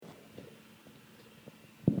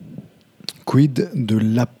Quid de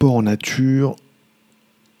l'apport en nature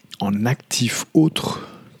en actifs autres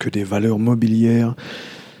que des valeurs mobilières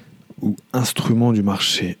ou instruments du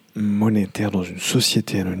marché monétaire dans une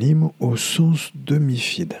société anonyme au sens de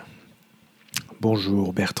MiFID.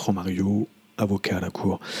 Bonjour, Bertrand Mariot, avocat à la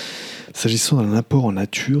Cour. S'agissant d'un apport en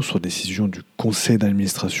nature sur décision du conseil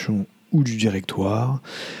d'administration ou du directoire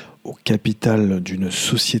au capital d'une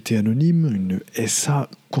société anonyme, une SA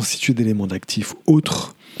constituée d'éléments d'actifs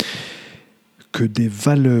autres que des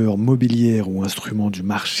valeurs mobilières ou instruments du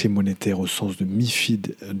marché monétaire au sens de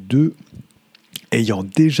MiFID II, ayant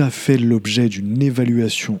déjà fait l'objet d'une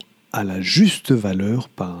évaluation à la juste valeur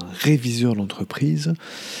par un réviseur d'entreprise,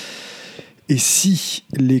 et si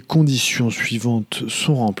les conditions suivantes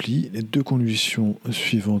sont remplies, les deux conditions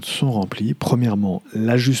suivantes sont remplies. Premièrement,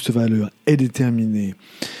 la juste valeur est déterminée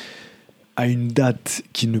à une date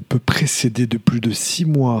qui ne peut précéder de plus de 6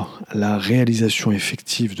 mois la réalisation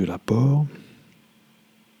effective de l'apport.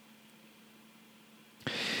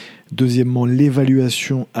 Deuxièmement,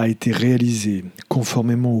 l'évaluation a été réalisée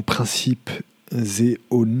conformément aux principes et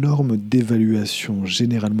aux normes d'évaluation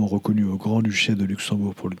généralement reconnues au Grand-Duché de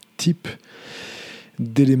Luxembourg pour le type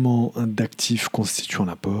d'éléments d'actifs constituant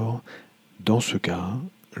l'apport. Dans ce cas,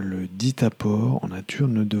 le dit apport en nature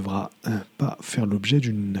ne devra pas faire l'objet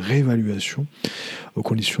d'une réévaluation aux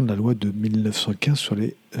conditions de la loi de 1915 sur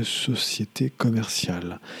les sociétés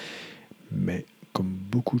commerciales. Mais comme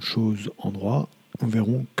beaucoup de choses en droit, nous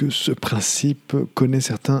verrons que ce principe connaît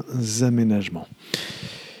certains aménagements.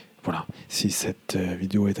 Voilà, si cette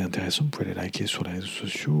vidéo est intéressante, vous pouvez la liker sur les réseaux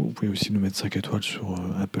sociaux, vous pouvez aussi nous mettre 5 étoiles sur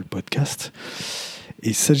Apple Podcast.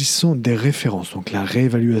 Et s'agissant des références, donc la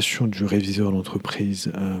réévaluation du réviseur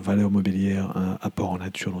d'entreprise, valeur mobilière, apport en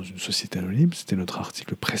nature dans une société anonyme, c'était notre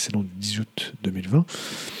article précédent du 10 août 2020.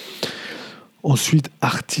 Ensuite,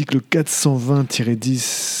 article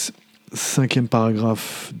 420-10, cinquième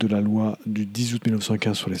paragraphe de la loi du 10 août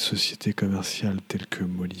 1915 sur les sociétés commerciales telles que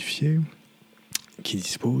modifiées, qui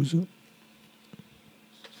dispose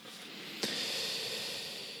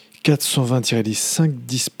 420-10.5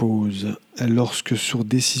 dispose lorsque sur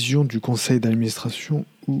décision du conseil d'administration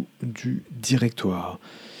ou du directoire,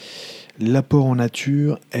 l'apport en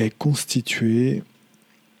nature est constitué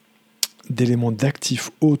d'éléments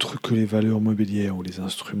d'actifs autres que les valeurs mobilières ou les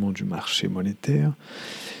instruments du marché monétaire,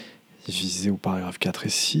 visés au paragraphe 4 et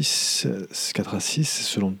 6, 4 à 6,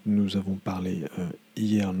 ce dont nous avons parlé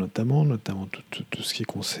hier notamment tout ce qui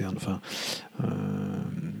concerne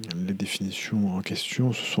les définitions en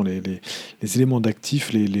question. Ce sont les éléments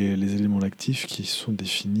d'actifs, les éléments d'actifs qui sont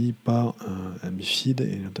définis par un MiFID,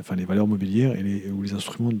 et, les valeurs mobilières ou les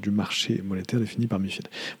instruments du marché monétaire définis par MiFID.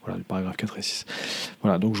 Voilà, le paragraphe 4 et 6.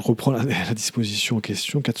 Voilà, donc je reprends la disposition en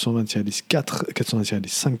question, 420-5,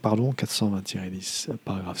 420-10,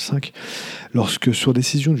 paragraphe 5. Lorsque, sur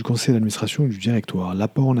décision du conseil d'administration ou du directoire,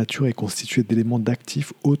 l'apport en nature est constitué d'éléments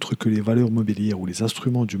d'actifs autres que les valeurs mobilières ou les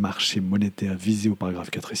instruments du marché monétaire visés au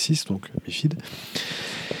paragraphe 4 et 6, donc MiFID,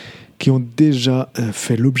 qui ont déjà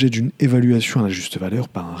fait l'objet d'une évaluation à la juste valeur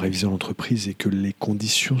par un réviseur d'entreprise et que les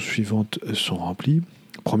conditions suivantes sont remplies.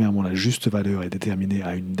 Premièrement, la juste valeur est déterminée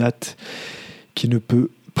à une date qui ne peut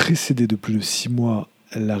précéder de plus de 6 mois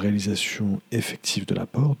la réalisation effective de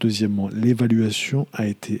l'apport. Deuxièmement, l'évaluation a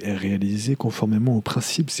été réalisée conformément aux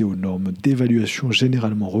principes et aux normes d'évaluation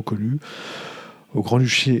généralement reconnues au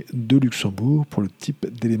Grand-Duché de Luxembourg pour le type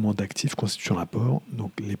d'éléments d'actifs constituant l'apport.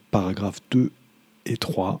 Donc les paragraphes 2 et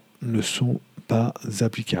 3 ne sont pas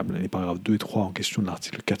applicables. Les paragraphes 2 et 3 en question de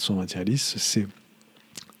l'article 420-10,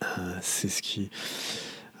 c'est ce qui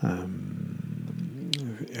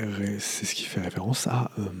fait référence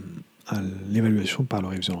à l'évaluation par le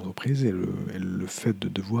réviseur d'entreprise et le fait de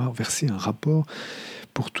devoir verser un rapport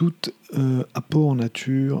pour tout apport en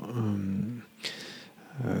nature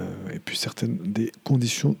et puis certaines des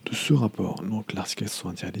conditions de ce rapport. Donc l'article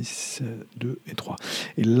 420-10, 2 et 3.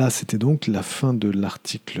 Et là, c'était donc la fin de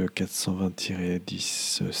l'article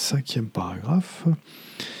 420-10, cinquième paragraphe.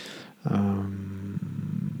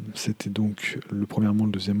 C'était donc le premièrement,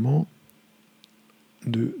 le deuxièmement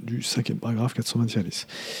du cinquième paragraphe 420-10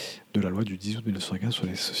 de la loi du 10 août 1915 sur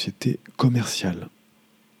les sociétés commerciales.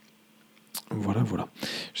 Voilà.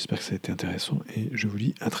 J'espère que ça a été intéressant et je vous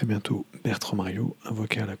dis à très bientôt. Bertrand Mariot,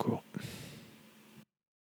 avocat à la Cour.